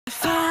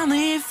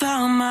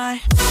found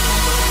my...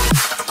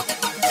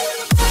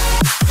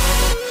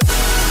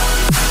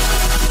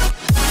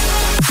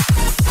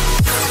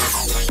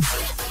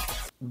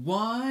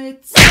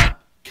 What's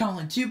up,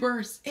 Colin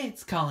Tubers?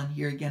 It's Colin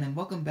here again, and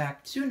welcome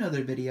back to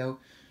another video.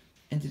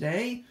 And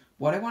today,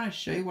 what I want to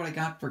show you what I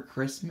got for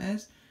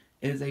Christmas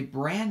is a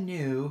brand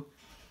new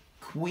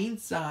queen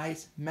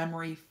size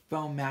memory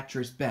foam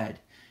mattress bed.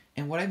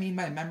 And what I mean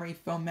by memory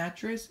foam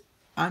mattress,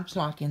 I'm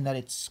talking that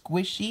it's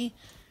squishy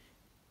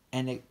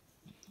and it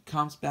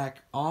comes back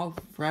all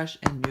fresh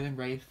and new and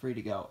ready for you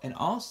to go. And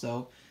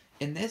also,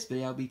 in this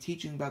video, I'll be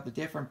teaching about the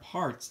different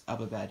parts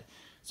of a bed.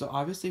 So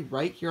obviously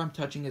right here I'm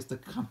touching is the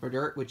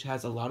comforter, which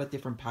has a lot of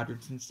different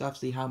patterns and stuff.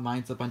 See how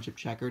mine's a bunch of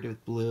checkered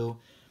with blue,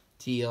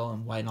 teal,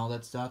 and white and all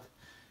that stuff.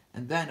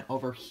 And then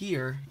over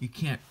here, you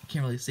can't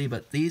really see,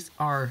 but these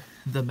are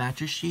the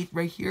mattress sheet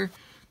right here.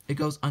 It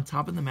goes on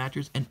top of the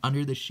mattress and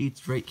under the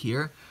sheets right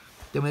here.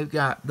 Then we've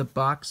got the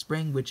box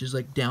spring, which is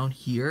like down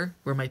here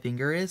where my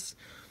finger is.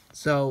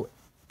 So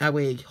that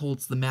way it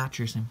holds the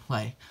mattress in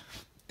play.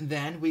 And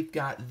then we've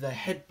got the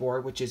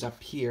headboard, which is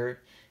up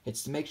here.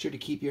 It's to make sure to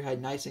keep your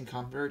head nice and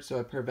comfortable so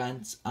it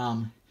prevents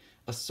a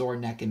sore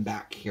neck and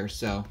back here.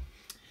 So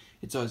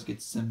it's always a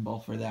good symbol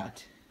for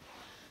that.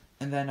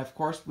 And then, of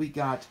course, we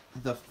got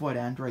the foot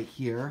end right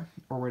here,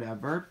 or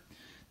whatever.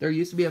 There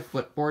used to be a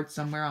footboard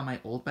somewhere on my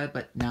old bed,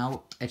 but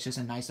now it's just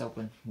a nice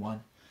open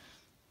one.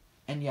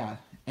 And yeah,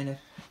 and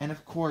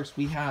of course,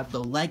 we have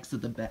the legs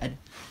of the bed,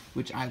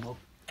 which I will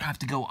have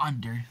to go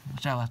under,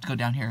 which I'll have to go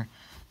down here.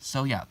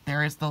 So yeah,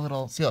 there is the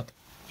little, see look,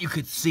 you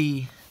could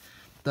see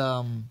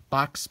the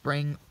box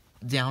spring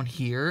down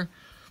here,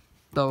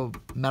 the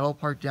metal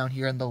part down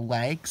here, and the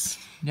legs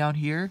down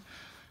here.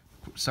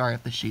 Sorry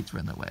if the sheets were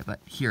in the way, but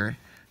here.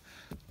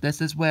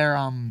 This is where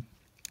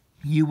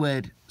you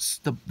would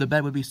the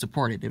bed would be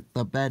supported. If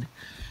the bed,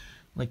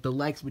 like the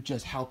legs would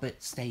just help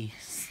it stay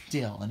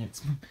still and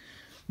it's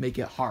make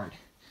it hard.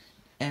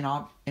 And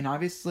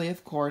obviously,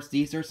 of course,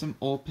 these are some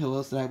old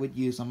pillows that I would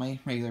use on my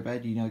regular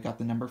bed. You know, got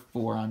the number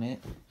 4 on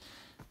it.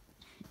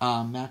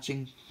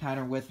 Matching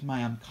pattern with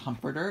my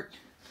comforter.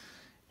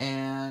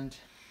 And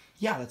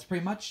yeah, that's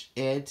pretty much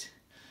it.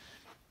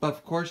 But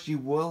of course,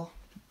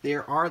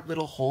 there are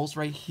little holes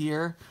right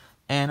here.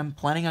 And I'm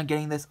planning on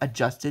getting this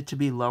adjusted to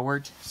be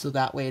lowered so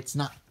that way it's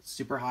not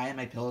super high and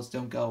my pillows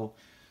don't go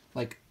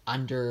like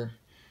under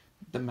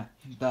the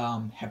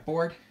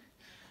headboard.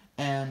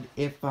 And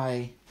if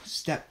I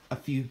step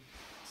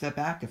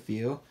back a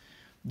few,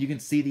 you can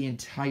see the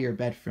entire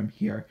bed from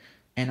here.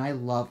 And I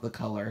love the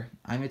color.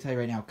 I'm going to tell you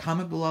right now,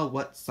 comment below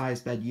what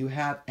size bed you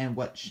have and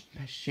what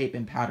shape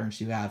and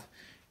patterns you have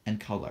and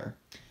color.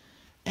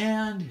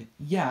 And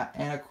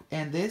yeah,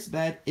 and this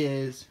bed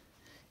is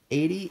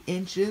 80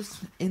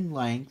 inches in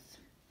length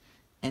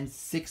and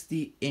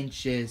 60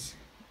 inches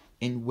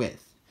in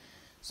width.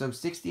 So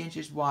 60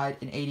 inches wide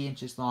and 80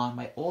 inches long.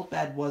 My old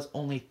bed was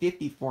only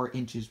 54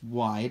 inches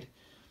wide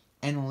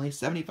and only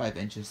 75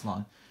 inches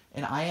long.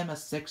 And I am a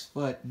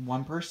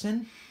 6'1"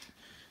 person.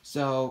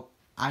 So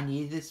I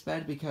need this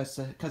bed because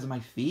of my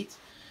feet.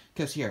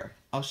 Because here,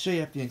 I'll show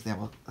you a few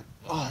examples.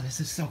 Oh,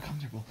 this is so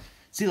comfortable.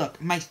 See, look,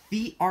 my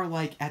feet are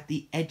like at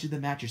the edge of the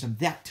mattress. I'm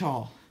that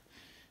tall.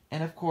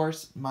 And of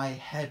course, my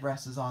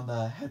headrest is on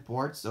the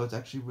headboard, so it's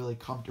actually really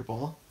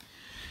comfortable.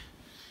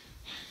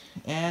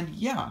 And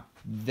yeah,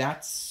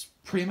 that's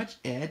pretty much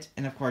it.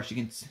 And of course,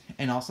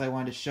 and also I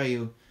wanted to show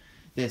you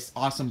this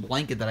awesome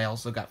blanket that I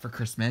also got for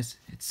Christmas.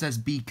 It says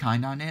 "Be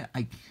Kind" on it.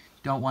 I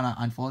don't want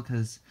to unfold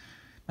because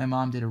my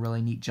mom did a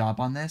really neat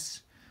job on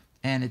this.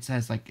 And it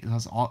says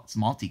it's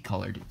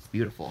multicolored. It's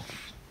beautiful.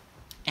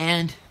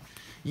 And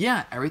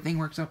yeah, everything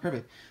works out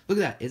perfect. Look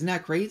at that. Isn't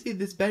that crazy?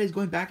 This bed is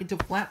going back into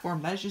flat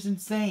form. That is just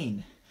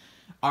insane.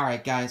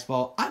 Alright guys,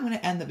 well, I'm going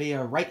to end the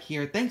video right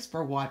here. Thanks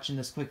for watching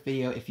this quick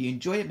video. If you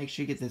enjoyed it, make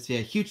sure you give this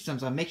video a huge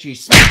thumbs up. Make sure you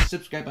smash the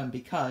subscribe button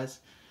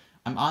because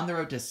I'm on the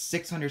road to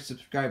 600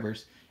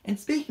 subscribers. And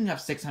speaking of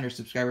 600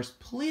 subscribers,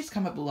 please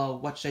comment below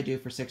what should I do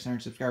for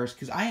 600 subscribers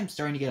because I am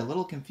starting to get a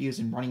little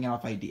confused and running out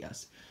of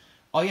ideas.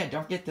 Oh yeah,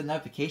 don't forget the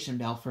notification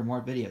bell for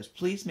more videos.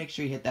 Please make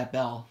sure you hit that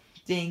bell.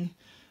 Ding.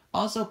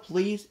 Also,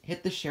 please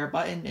hit the share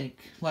button and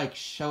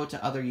show it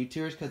to other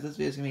YouTubers because this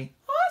video is going to be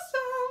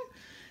awesome.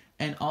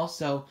 And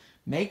also,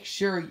 make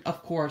sure,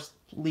 of course,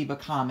 leave a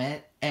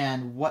comment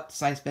and what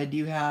size bed do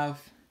you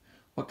have,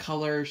 what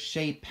color,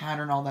 shape,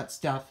 pattern, all that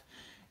stuff.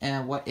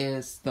 And what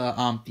is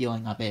the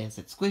feeling of it? Is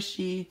it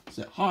squishy? Is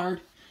it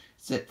hard?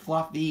 Is it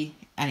fluffy?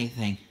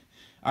 Anything.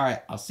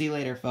 Alright, I'll see you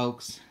later,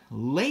 folks.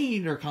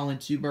 Later, Colin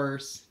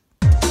Tubers.